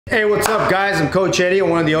Hey, what's up guys? I'm Coach Eddie. I'm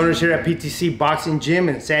one of the owners here at PTC Boxing Gym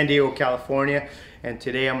in San Diego, California. And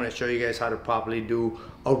today I'm going to show you guys how to properly do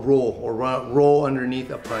a roll or roll underneath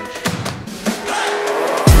a punch.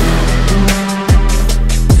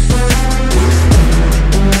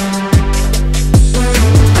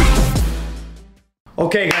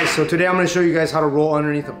 Okay guys, so today I'm going to show you guys how to roll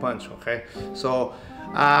underneath a punch, okay? So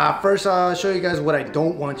first I'll show you guys what I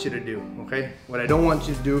don't want you to do, okay? What I don't want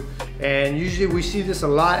you to do, and usually we see this a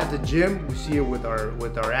lot at the gym. We see it with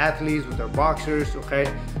our athletes, with our boxers,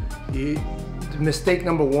 okay? Mistake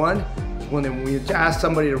number one is when you ask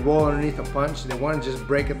somebody to roll underneath a punch, they want to just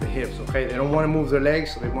break at the hips, okay? They don't want to move their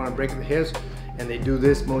legs, so they want to break at the hips, and they do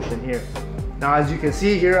this motion here. Now as you can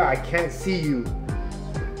see here, I can't see you.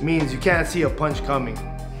 Means you can't see a punch coming,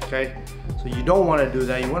 okay? So you don't want to do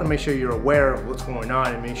that. You want to make sure you're aware of what's going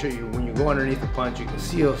on and make sure when you go underneath the punch, you can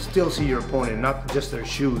still see your opponent, not just their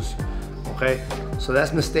shoes, okay? So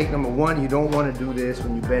that's mistake number one. You don't want to do this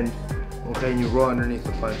when you bend, okay, and you roll underneath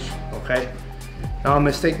the punch, okay? Now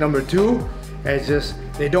mistake number two is just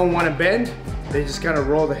they don't want to bend, they just kind of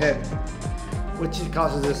roll the head, which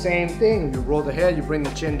causes the same thing. You roll the head, you bring the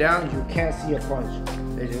chin down, you can't see a punch.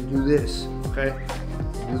 They just do this, okay?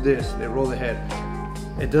 Do this, they roll the head.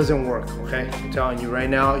 It doesn't work, okay? I'm telling you right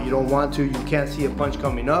now, you don't want to, you can't see a punch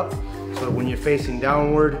coming up. So when you're facing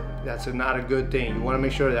downward, that's not a good thing. You want to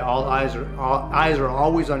make sure that all eyes are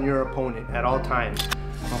always on your opponent at all times,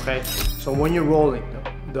 okay? So when you're rolling,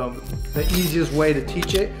 the easiest way to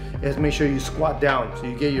teach it is make sure you squat down. So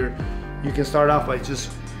you can start off by just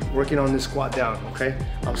working on this squat down, okay?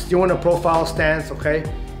 I'm still in a profile stance, okay?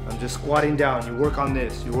 I'm just squatting down. You work on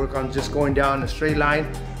this. You work on just going down a straight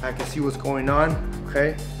line. I can see what's going on,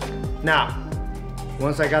 okay? Now,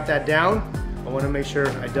 once I got that down, I want to make sure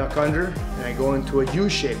I duck under and I go into a U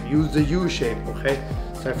shape. Use the U shape, okay?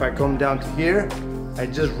 So if I come down to here, I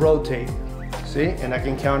just rotate, see? And I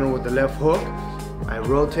can counter with the left hook. I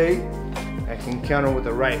rotate, I can counter with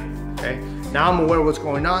the right, okay? Now I'm aware of what's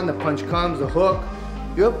going on. The punch comes, the hook,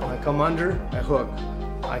 yep, I come under, I hook.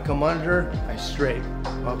 I come under, I straight,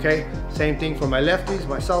 okay? Same thing for my lefties,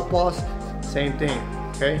 my southpaws, same thing,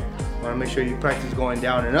 okay? Wanna make sure you practice going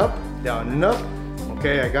down and up,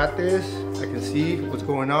 okay? I got this, I can see what's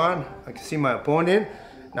going on, I can see my opponent.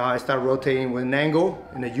 Now I start rotating with an angle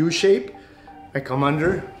in a U shape. I come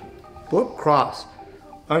under, whoop, cross,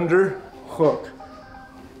 under, hook,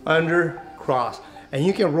 under, cross. And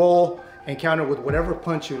you can roll and counter with whatever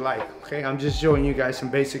punch you like, okay? I'm just showing you guys some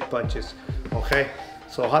basic punches, okay?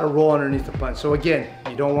 So how to roll underneath the punch. So again,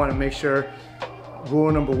 you don't want to make sure,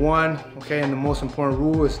 rule number one, okay, and the most important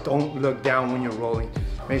rule is don't look down when you're rolling.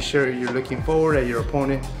 Make sure you're looking forward at your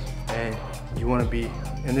opponent and you want to be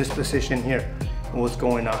in this position here and what's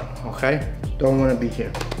going on, okay? Don't want to be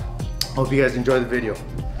here. Hope you guys enjoy the video.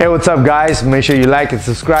 Hey, what's up guys? Make sure you like and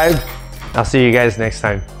subscribe. I'll see you guys next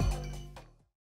time.